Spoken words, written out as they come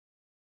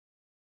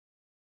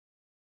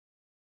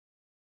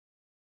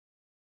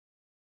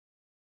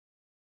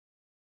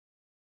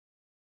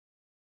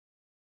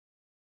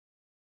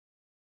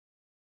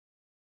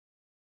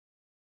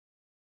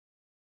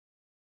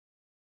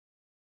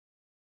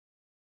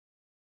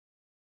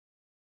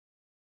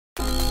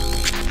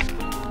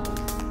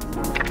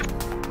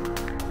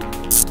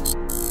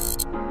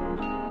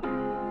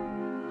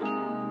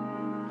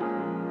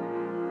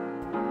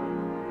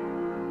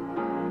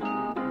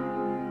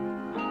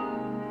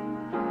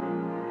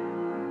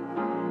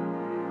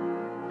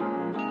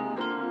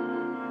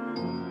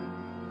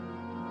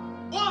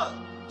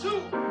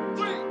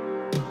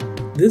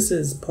This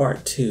is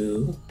part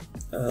 2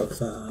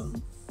 of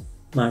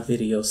my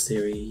video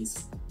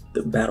series,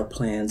 The Battle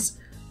Plans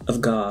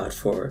of God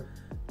for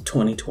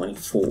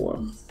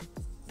 2024.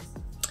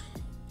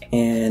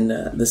 And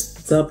the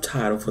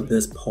subtitle for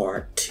this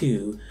part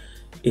 2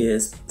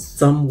 is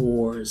Some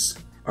Wars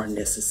Are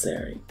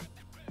Necessary.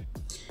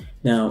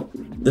 Now,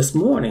 this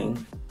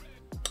morning,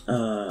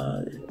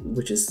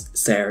 which is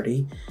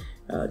Saturday,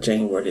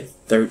 January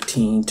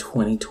 13,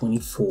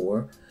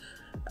 2024,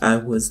 I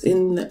was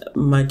in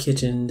my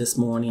kitchen this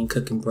morning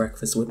cooking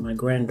breakfast with my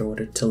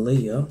granddaughter,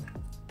 Talia,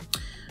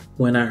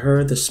 when I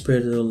heard the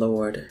Spirit of the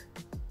Lord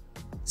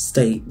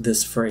state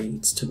this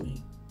phrase to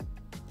me: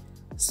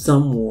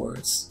 some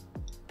wars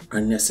are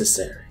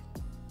necessary.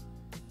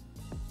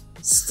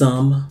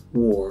 Some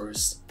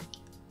wars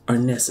are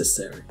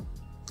necessary.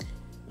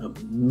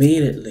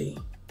 Immediately,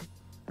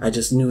 I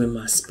just knew in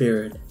my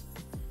spirit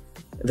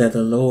that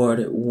the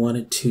Lord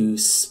wanted to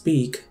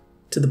speak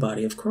to the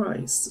body of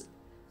Christ.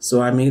 So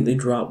I immediately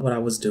dropped what I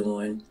was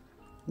doing,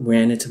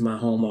 ran into my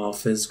home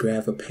office,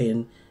 grabbed a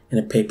pen and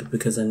a paper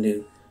because I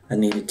knew I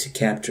needed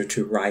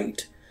to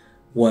write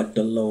what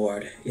the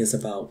Lord is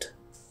about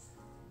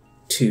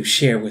to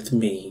share with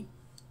me,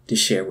 to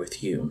share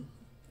with you.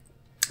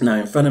 Now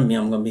in front of me,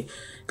 I'm going to be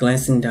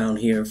glancing down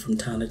here from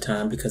time to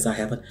time because I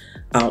have an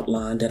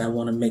outline that I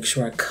want to make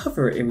sure I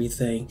cover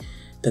everything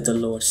that the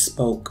Lord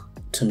spoke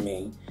to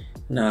me.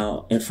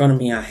 Now in front of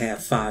me, I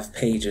have 5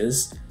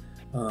 pages,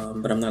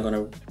 but I'm not going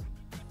to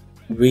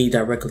read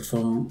directly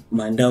from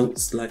my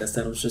notes. Like I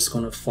said, I was just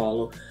going to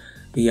follow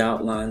the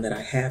outline that I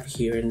have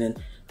here, and then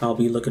I'll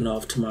be looking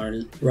off to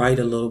my right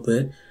a little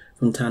bit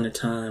from time to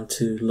time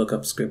to look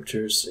up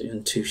scriptures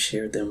and to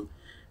share them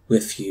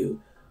with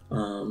you,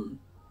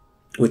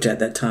 which at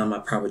that time I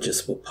probably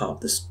just will pop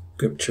the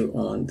scripture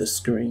on the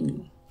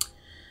screen.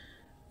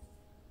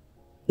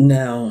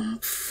 Now,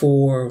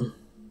 for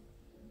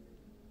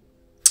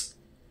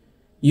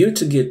you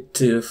to get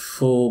to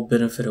full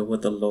benefit of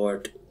what the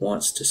Lord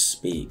wants to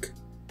speak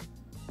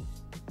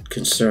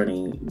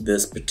concerning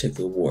this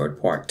particular word,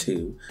 part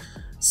 2,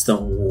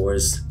 some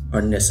wars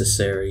are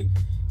necessary,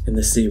 in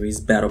the series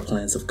Battle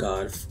Plans of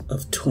God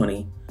of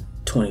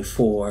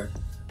 2024,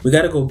 we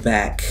got to go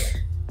back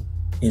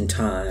in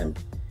time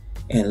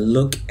and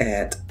look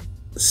at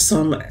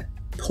some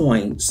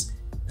points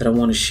that I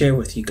want to share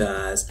with you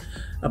guys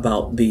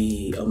about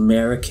the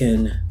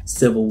American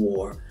Civil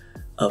War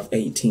of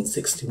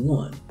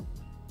 1861.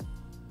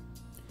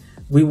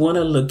 We want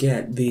to look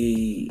at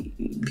the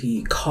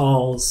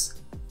cause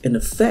and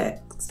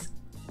effects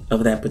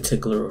of that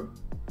particular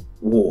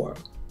war.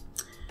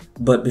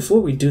 But before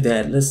we do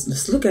that,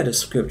 let's look at a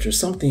scripture,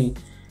 something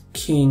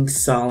King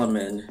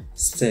Solomon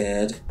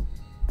said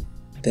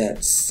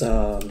that's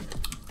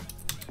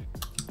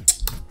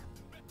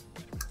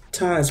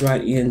ties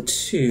right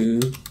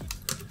into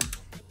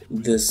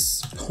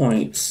this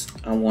point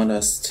I want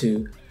us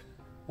to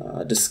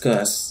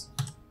discuss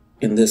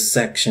in this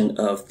section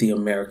of the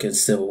American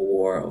Civil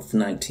War of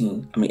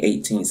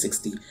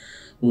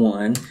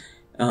 1861.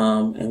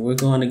 And we're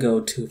going to go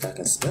to, if I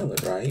can spell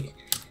it right,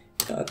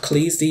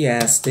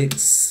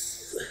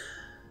 Ecclesiastes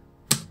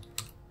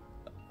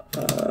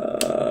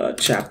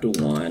chapter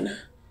 1.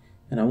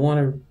 And I want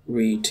to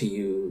read to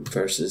you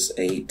verses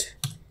 8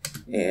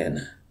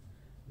 and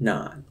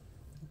 9.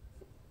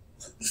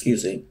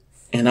 Excuse me.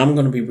 And I'm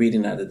going to be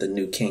reading out of the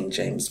New King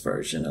James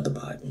Version of the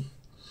Bible.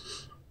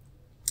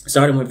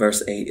 Starting with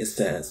verse 8, it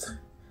says,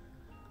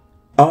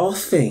 "All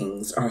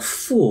things are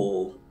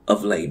full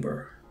of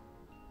labor.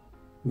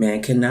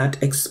 Man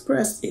cannot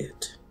express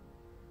it.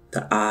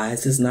 The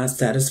eyes is not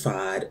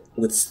satisfied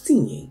with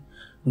seeing,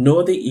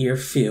 nor the ear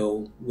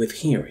filled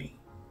with hearing."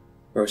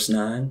 Verse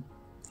 9,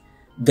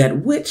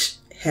 "That which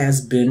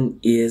has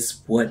been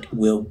is what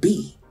will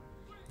be.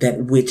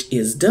 That which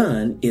is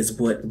done is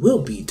what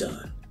will be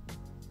done.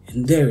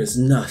 And there is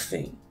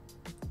nothing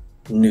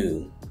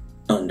new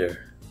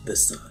under the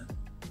sun."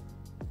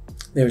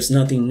 There is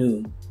nothing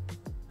new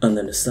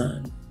under the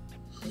sun.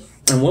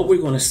 And what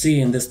we're going to see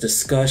in this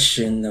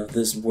discussion of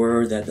this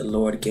word that the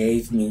Lord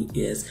gave me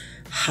is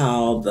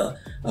how the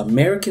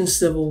American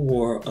Civil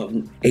War of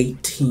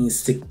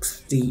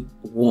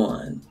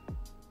 1861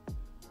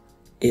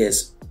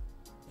 is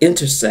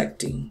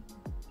intersecting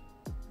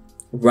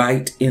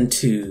right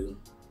into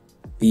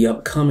the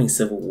upcoming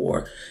Civil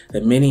War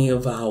that many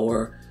of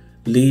our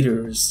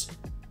leaders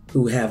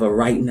who have a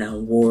right now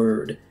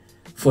word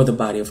for the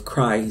body of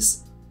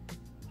Christ,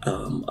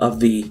 of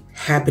the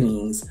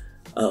happenings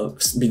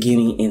of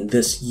beginning in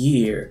this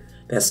year,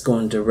 that's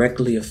going to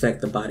directly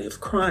affect the body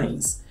of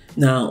Christ.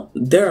 Now,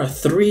 there are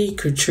 3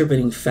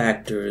 contributing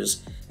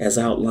factors as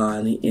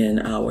outlined in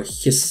our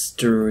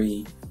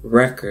history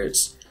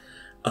records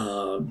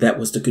that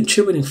was the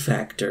contributing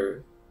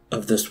factor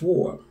of this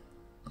war.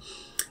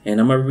 And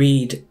I'm going to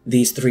read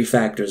these 3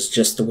 factors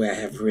just the way I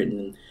have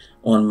written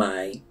on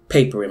my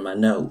paper in my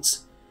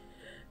notes.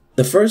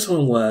 The first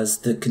one was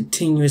the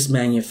continuous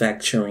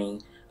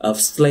manufacturing of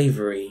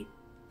slavery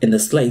in the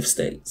slave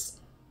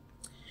states.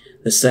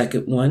 The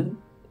second one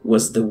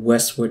was the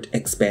westward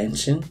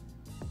expansion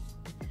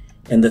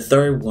And the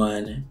third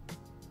one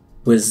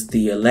was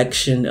the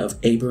election of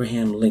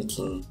Abraham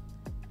Lincoln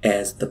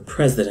as the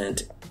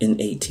president in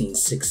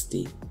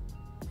 1860.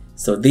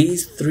 So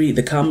these three,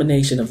 the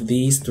combination of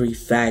these three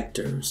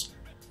factors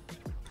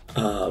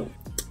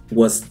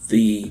was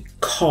the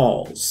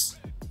cause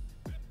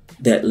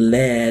that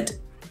led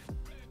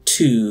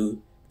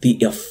to the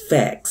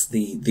effects,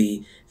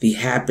 the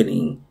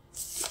happening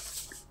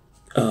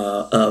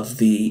of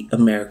the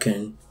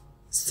American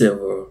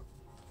Civil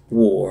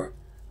War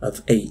of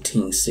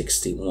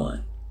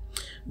 1861.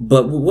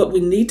 But what we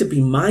need to be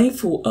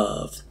mindful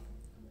of,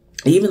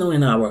 even though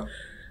in our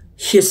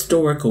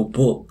historical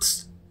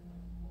books,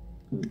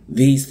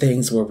 these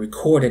things were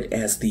recorded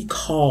as the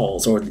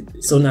cause,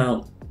 so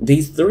now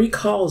these three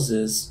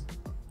causes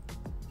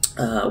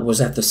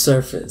was at the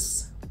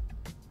surface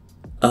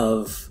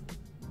of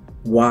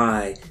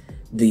why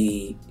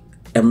the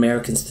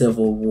American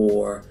Civil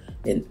War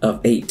of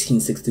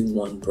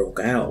 1861 broke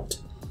out.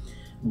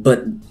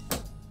 But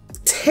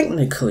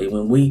technically,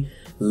 when we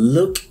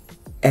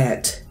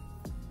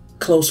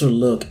closer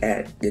look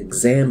at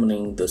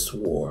examining this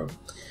war,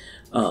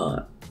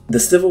 the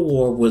Civil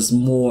War was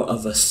more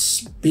of a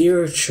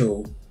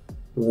spiritual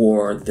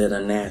war than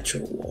a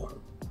natural war.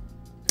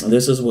 And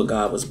this is what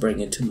God was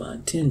bringing to my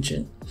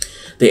attention.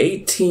 The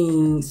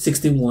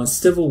 1861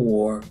 Civil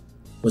War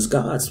was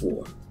God's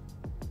war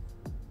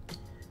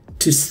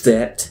to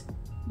set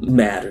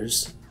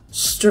matters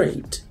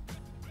straight.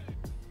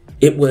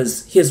 It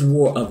was his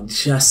war of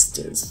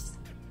justice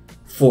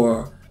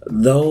for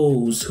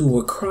those who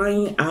were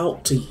crying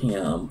out to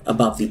him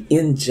about the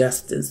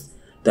injustice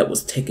that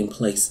was taking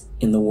place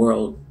in the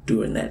world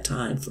during that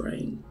time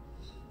frame.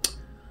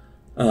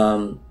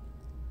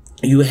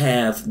 You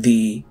have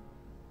the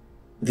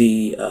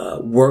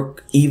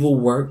evil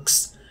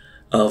works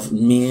of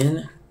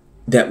men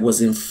that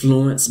was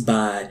influenced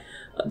by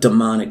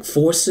demonic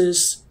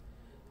forces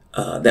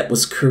that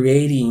was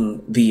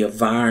creating the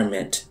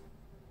environment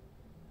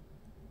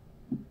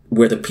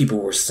where the people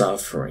were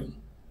suffering.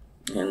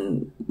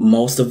 And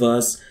most of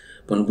us,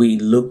 when we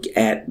look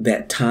at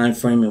that time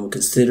frame and we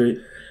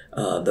consider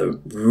the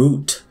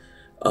root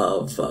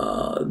of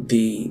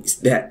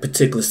that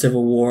particular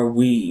Civil War,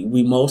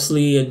 we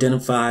mostly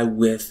identify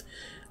with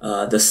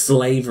the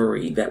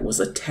slavery that was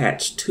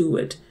attached to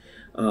it,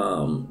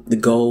 the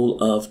goal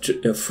of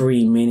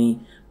freeing many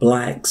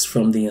blacks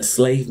from the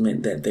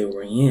enslavement that they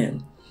were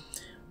in.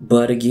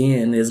 But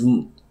again, as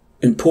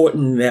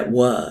important that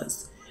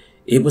was,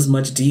 it was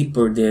much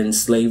deeper than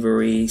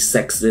slavery,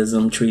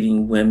 sexism,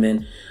 treating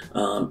women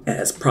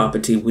as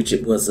property, which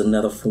it was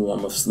another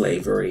form of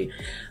slavery.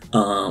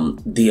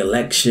 The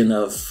election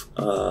of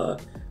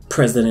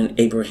President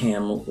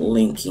Abraham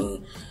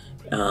Lincoln,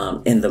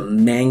 and the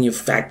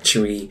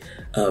manufacturing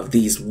of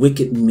these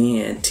wicked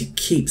men to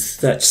keep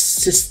such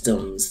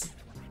systems,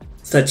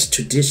 such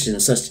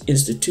traditions, such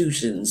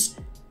institutions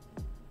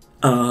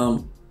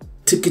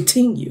to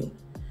continue.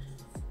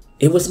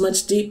 It was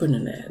much deeper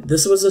than that.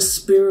 This was a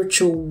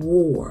spiritual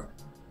war.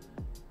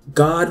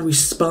 God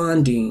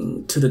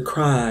responding to the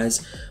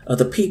cries of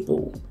the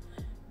people.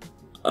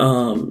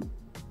 And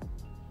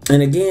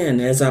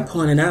again, as I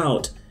pointed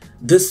out,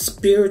 this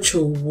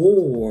spiritual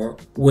war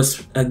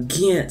was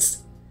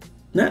against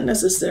not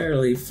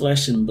necessarily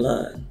flesh and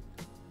blood,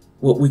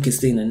 what we can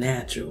see in the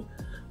natural,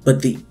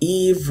 but the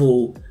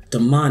evil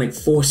demonic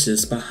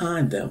forces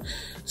behind them.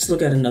 Let's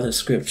look at another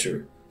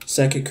scripture.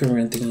 2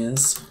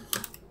 Corinthians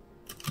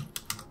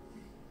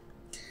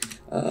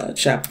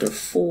chapter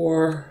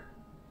 4.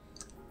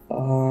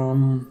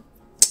 I'm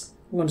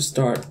going to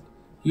start.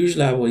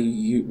 Usually I will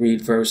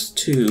read verse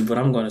 2, but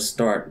I'm going to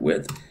start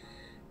with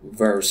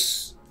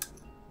verse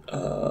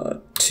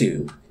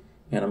 2.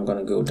 And I'm going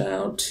to go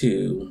down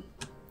to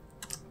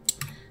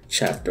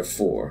chapter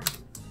 4.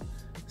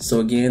 So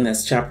again,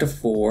 that's chapter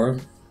 4.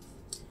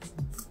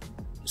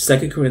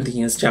 2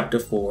 Corinthians chapter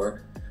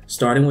 4,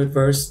 starting with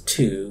verse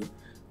 2. I'm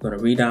going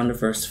to read down to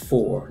verse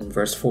 4. And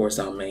verse 4 is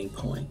our main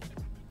point.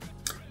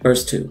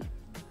 Verse 2.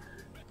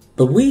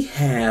 But we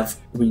have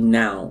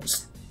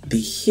renounced the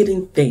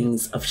hidden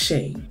things of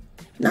shame,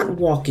 not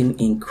walking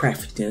in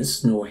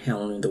craftiness, nor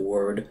handling the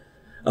word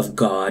of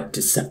God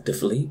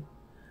deceptively,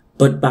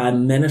 but by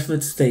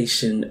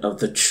manifestation of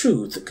the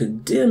truth,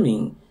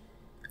 condemning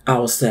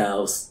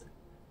ourselves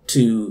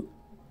to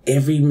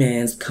every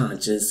man's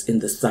conscience in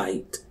the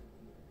sight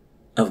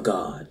of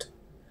God.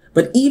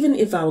 But even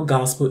if our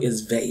gospel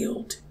is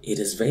veiled, it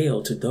is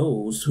veiled to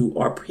those who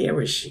are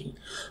perishing,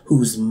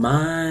 whose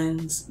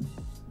minds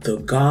the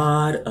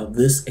God of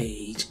this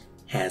age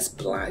has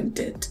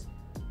blinded,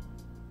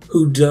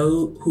 who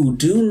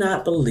do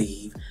not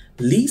believe,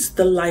 lest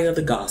the light of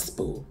the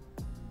gospel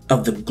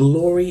of the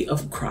glory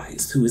of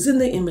Christ, who is in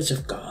the image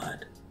of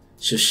God,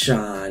 should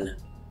shine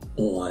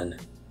on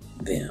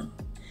them.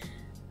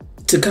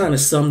 To kind of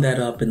sum that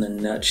up in a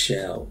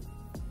nutshell,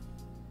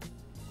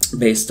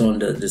 based on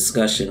the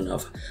discussion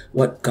of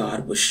what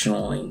God was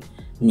showing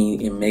me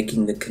in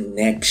making the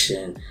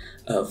connection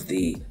of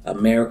the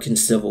American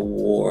Civil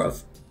War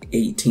of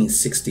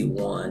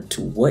 1861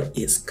 to what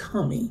is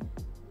coming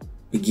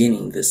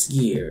beginning this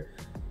year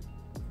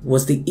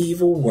was the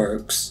evil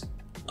works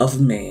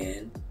of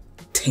man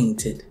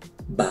tainted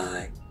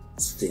by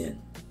sin.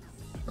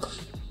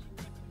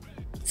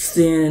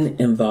 Sin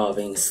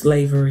involving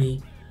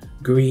slavery,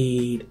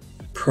 greed,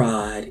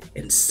 pride,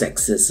 and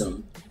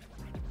sexism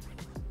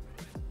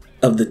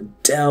of the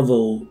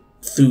devil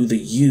through the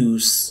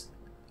use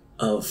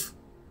of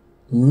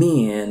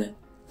men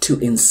to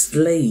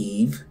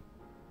enslave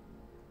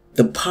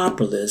the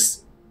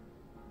populace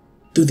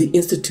through the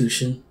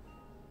institution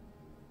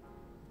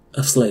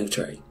of slave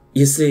trade.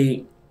 You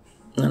see,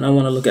 and I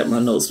want to look at my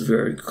notes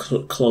very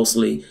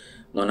closely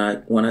when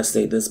I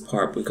say this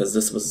part, because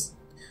this was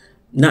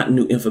not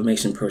new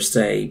information per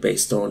se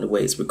based on the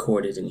way it's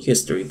recorded in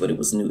history, but it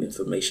was new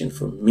information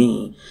for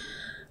me.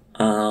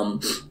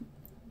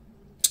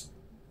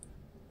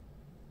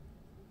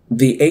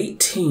 The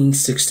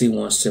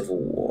 1861 Civil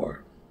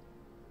War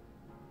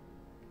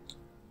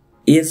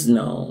is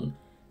known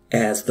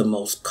as the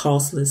most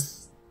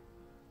costless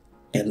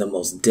and the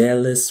most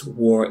deadliest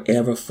war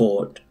ever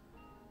fought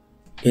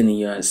in the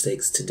United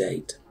States to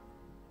date.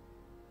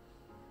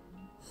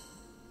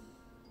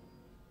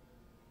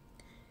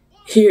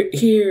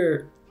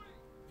 Here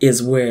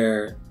is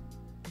where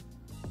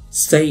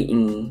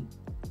Satan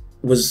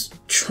was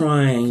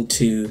trying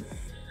to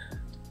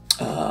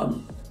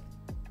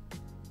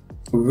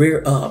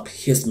rear up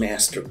his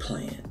master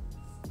plan.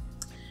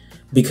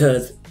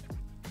 Because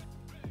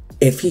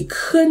if he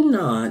could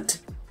not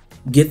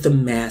get the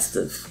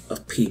masses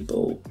of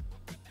people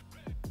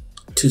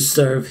to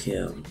serve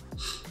him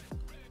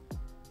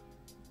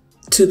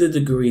to the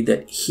degree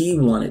that he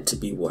wanted to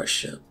be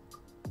worshipped,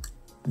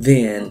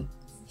 then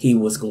he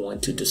was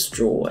going to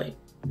destroy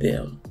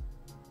them.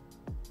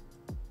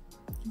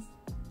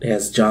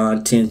 As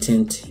John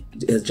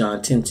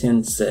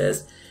 10:10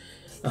 says,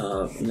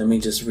 let me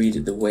just read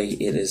it the way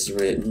it is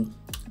written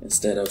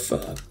instead of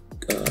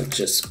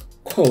just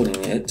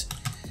quoting it.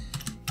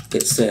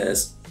 It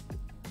says,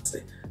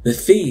 "The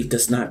thief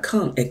does not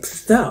come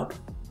except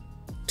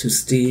to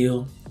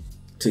steal,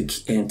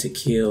 and to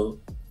kill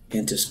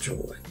and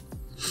destroy."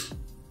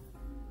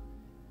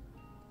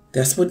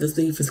 That's what the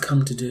thief has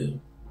come to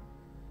do.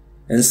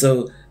 And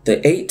so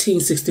the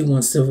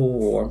 1861 Civil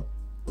War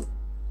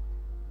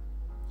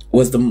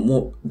was the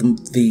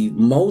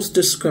most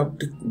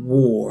destructive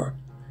war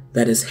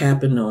that has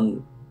happened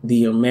on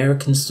the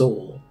American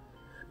soil,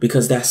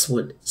 because that's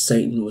what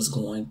Satan was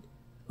going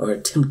or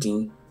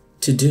attempting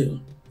to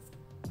do.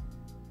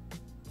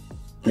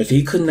 If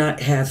he could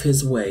not have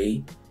his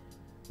way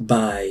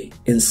by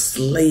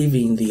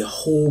enslaving the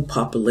whole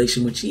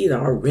population, which he had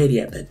already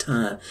at that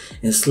time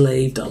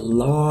enslaved a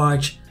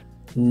large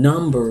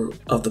number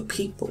of the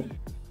people,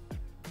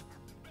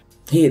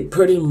 he had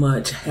pretty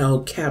much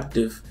held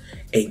captive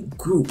a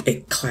group,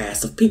 a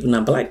class of people.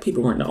 Now, black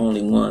people weren't the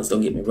only ones,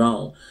 don't get me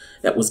wrong,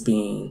 that was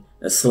being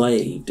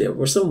enslaved. There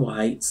were some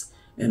whites,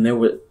 and there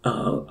were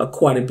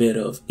quite a bit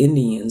of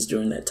Indians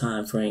during that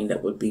time frame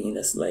that were being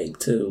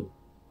enslaved too.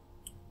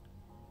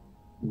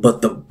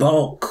 But the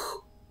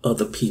bulk of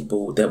the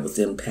people that was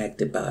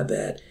impacted by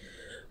that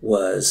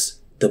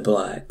was the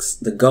blacks.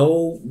 The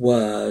goal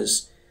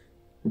was,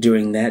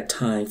 during that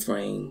time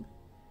frame,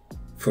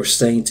 for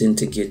Satan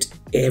to get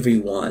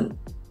everyone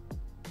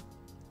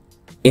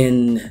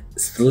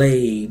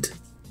enslaved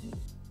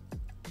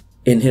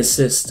in his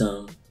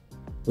system,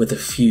 with a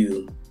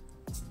few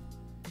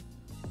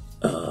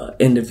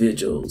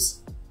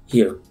individuals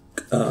here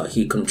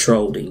he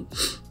controlling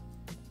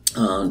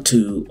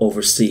to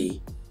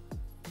oversee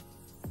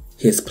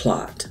his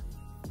plot.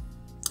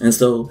 And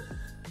so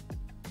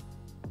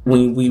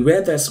when we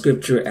read that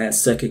scripture at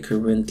 2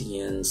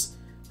 Corinthians,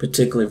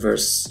 particularly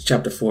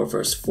chapter 4,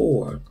 verse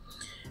 4,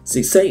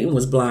 see, Satan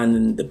was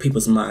blinding the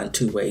people's mind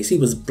two ways. He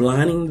was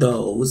blinding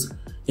those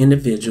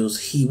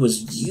individuals he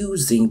was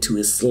using to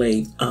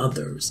enslave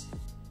others.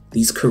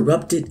 These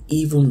corrupted,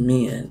 evil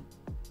men,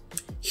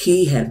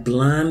 he had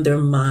blinded their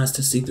minds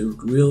to see the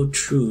real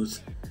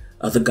truth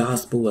of the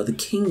gospel of the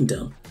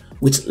kingdom,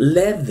 which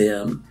led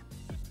them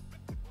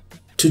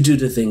to do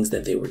the things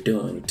that they were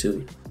doing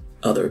to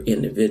other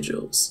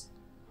individuals,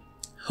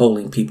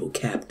 holding people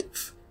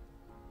captive.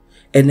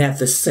 And at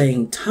the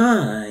same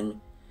time,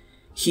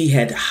 he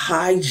had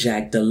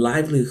hijacked the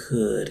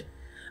livelihood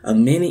of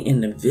many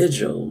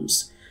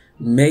individuals,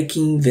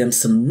 making them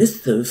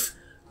submissive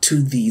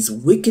to these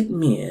wicked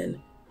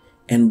men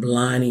and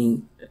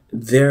blinding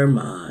their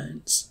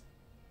minds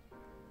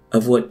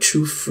of what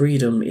true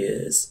freedom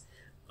is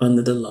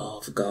under the law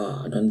of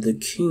God, under the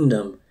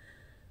kingdom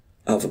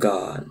of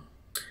God.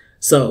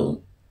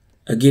 So,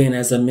 again,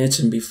 as I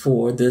mentioned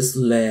before, this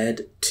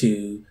led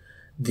to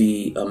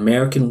the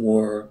American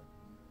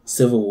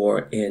Civil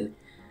War in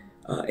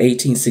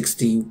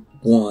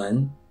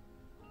 1861,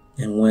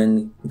 and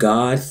when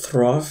God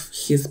thwarted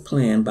his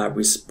plan by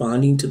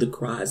responding to the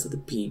cries of the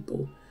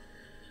people,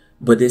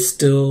 but it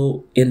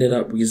still ended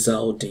up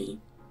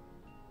resulting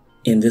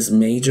in this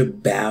major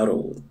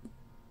battle,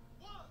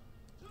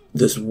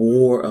 this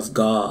war of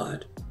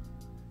God,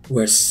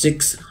 where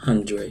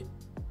 600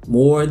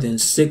 more than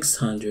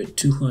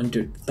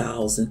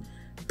 200,000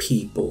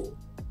 people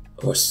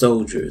or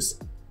soldiers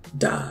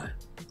died.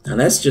 Now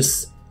that's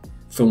just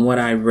from what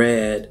I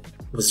read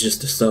was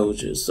just the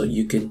soldiers. So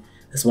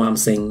that's why I'm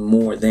saying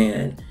more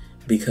than,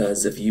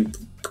 because if you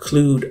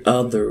include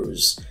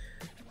others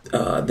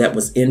that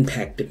was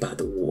impacted by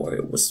the war,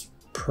 it was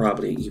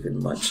probably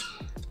even much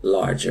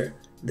larger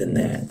than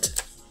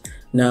that.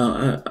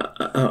 Now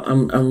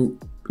I'm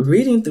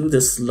reading through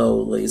this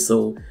slowly,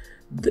 so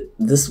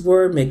this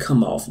word may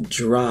come off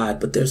dry,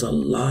 but there's a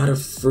lot of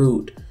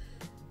fruit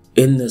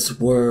in this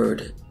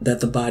word that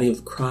the body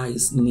of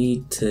Christ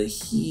need to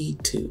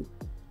heed to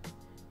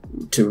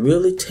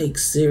really take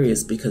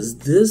serious, because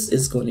this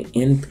is going to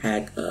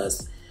impact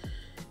us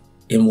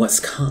in what's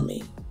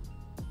coming.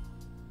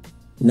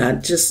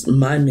 Not just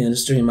my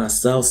ministry and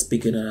myself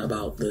speaking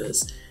about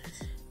this,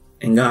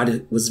 and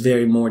God was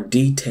very more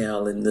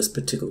detailed in this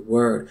particular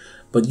word,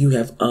 but you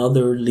have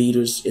other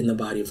leaders in the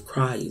body of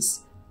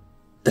Christ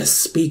that's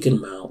speaking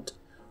about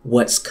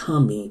what's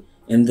coming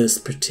in this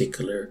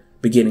particular,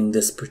 beginning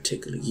this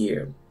particular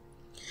year.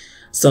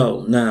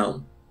 So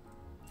now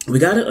we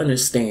got to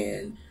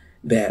understand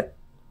that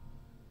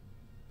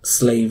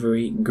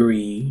slavery,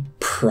 greed,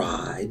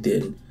 pride,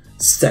 and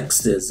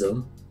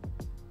sexism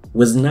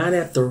was not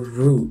at the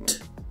root.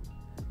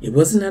 It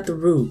wasn't at the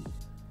root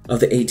of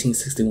the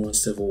 1861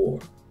 Civil War.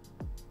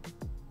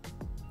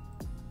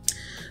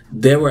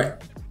 There were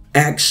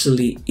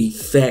actually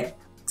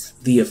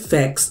the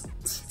effects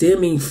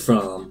stemming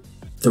from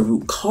the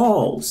root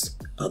cause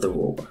of the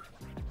war.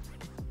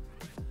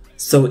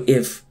 So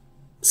if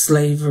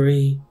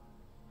slavery,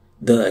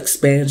 the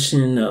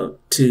expansion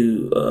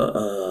to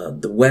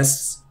the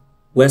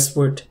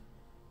westward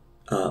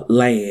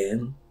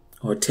land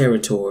or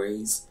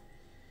territories,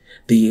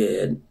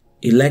 the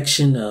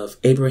election of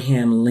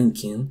Abraham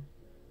Lincoln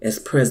as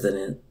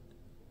president,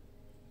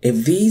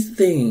 if these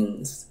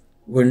things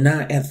were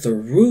not at the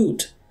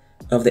root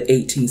of the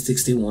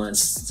 1861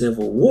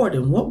 Civil War,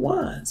 then what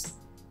was?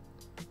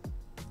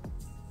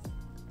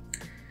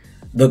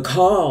 The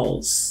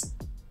cause.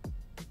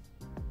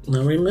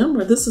 Now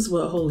remember, this is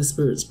what Holy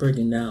Spirit's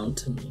breaking down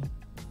to me.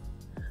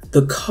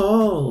 The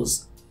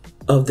cause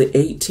of the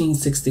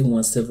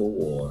 1861 Civil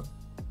War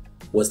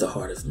was the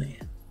heart of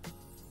man.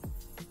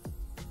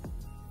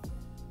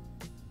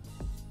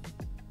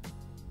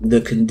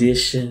 The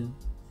condition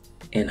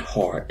and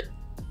heart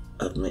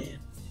of man.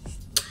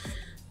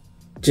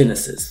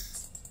 Genesis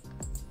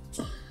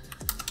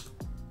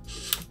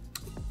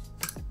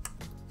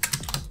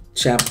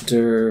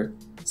chapter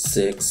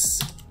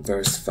 6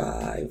 verse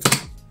 5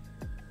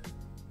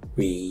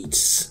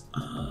 reads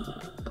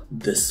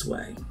this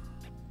way.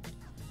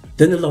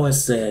 Then the Lord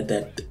said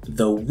that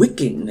the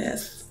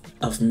wickedness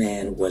of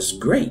man was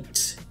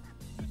great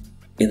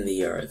in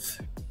the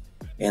earth,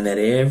 and that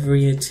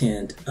every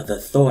intent of the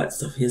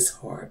thoughts of his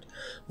heart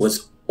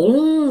was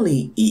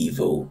only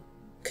evil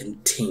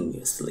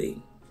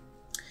continuously.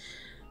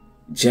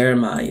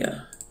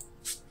 Jeremiah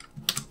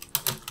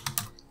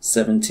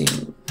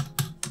 17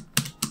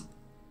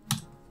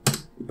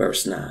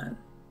 verse 9.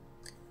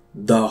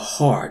 The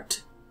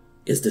heart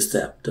is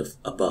deceptive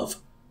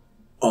above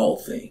all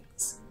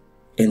things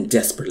and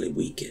desperately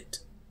wicked.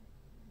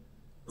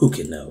 Who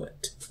can know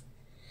it?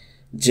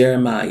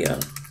 Jeremiah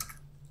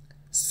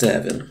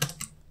 7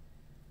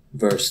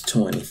 verse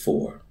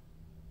 24.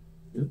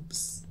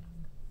 Oops.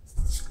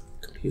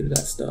 Computer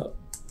got stuck.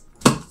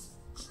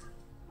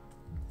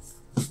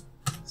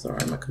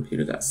 Sorry, my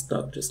computer got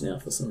stuck just now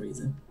for some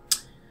reason.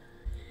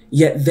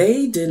 Yet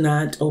they did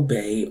not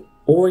obey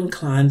or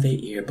incline their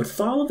ear, but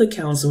followed the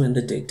counsel and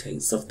the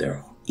dictates of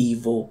their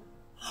evil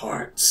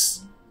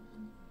hearts,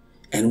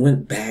 and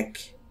went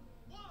back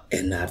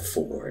and not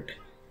forward.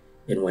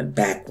 And went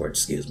backward,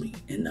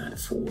 and not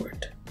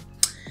forward.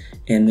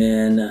 And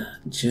then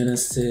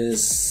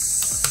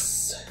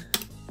Genesis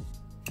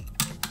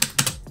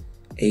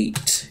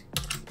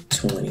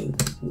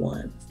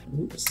 8:21.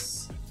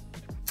 Oops.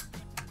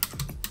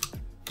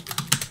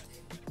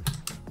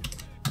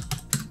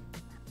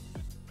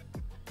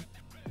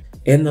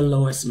 And the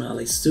Lord smelled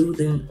a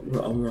soothing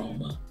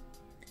aroma.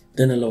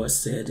 Then the Lord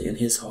said in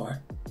his heart,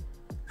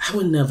 I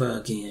will never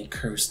again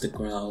curse the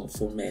ground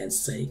for man's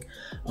sake,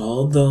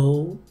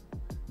 although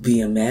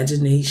the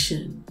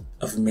imagination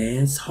of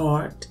man's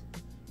heart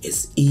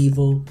is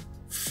evil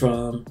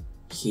from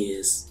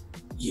his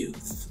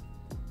youth.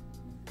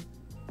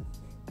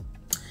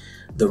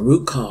 The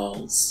root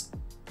cause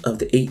of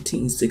the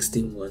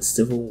 1861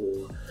 Civil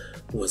War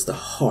was the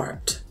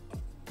heart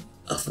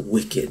of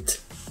wicked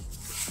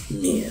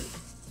men.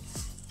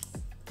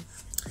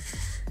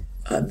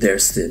 Their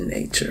sin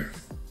nature.